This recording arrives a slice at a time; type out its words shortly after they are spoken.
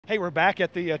Hey, we're back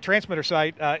at the transmitter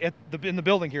site in the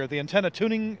building here, the antenna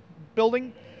tuning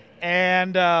building,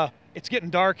 and it's getting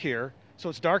dark here, so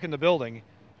it's dark in the building.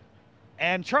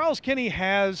 And Charles Kinney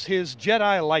has his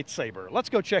Jedi lightsaber. Let's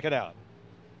go check it out.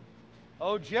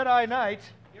 Oh, Jedi Knight.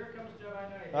 Here comes Jedi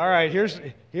Knight. All right,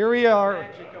 here we are.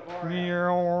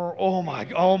 Oh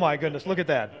my goodness, look at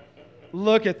that.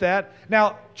 Look at that.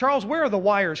 Now, Charles, where are the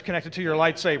wires connected to your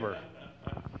lightsaber?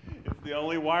 It's the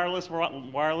only wireless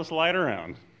light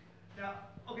around. Now,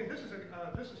 okay, this is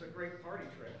a great party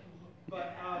trick,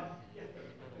 but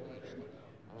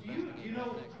do you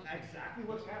know exactly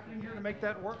what's happening here to make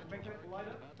that work, make that light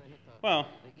up? Well,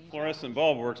 fluorescent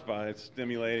bulb works by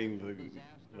stimulating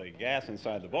the gas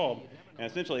inside the bulb, and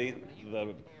essentially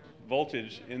the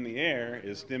voltage in the air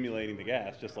is stimulating the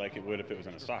gas just like it would if it was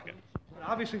in a socket.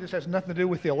 Obviously, this has nothing to do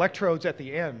with the electrodes at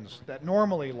the ends that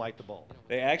normally light the bulb.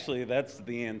 That's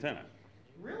the antenna.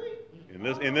 Really?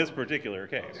 In this particular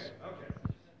case. Okay.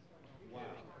 Wow.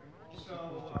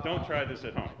 So don't try this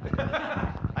at home.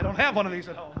 I don't have one of these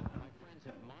at home.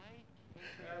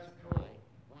 That's cool.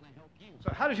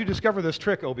 So how did you discover this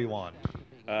trick, Obi-Wan?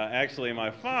 Actually, my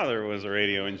father was a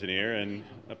radio engineer, and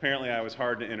apparently I was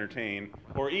hard to entertain,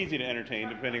 or easy to entertain,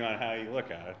 depending on how you look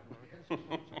at it. That's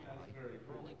very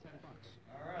cool.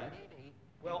 All right.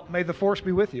 Well, may the force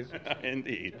be with you.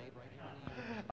 Indeed.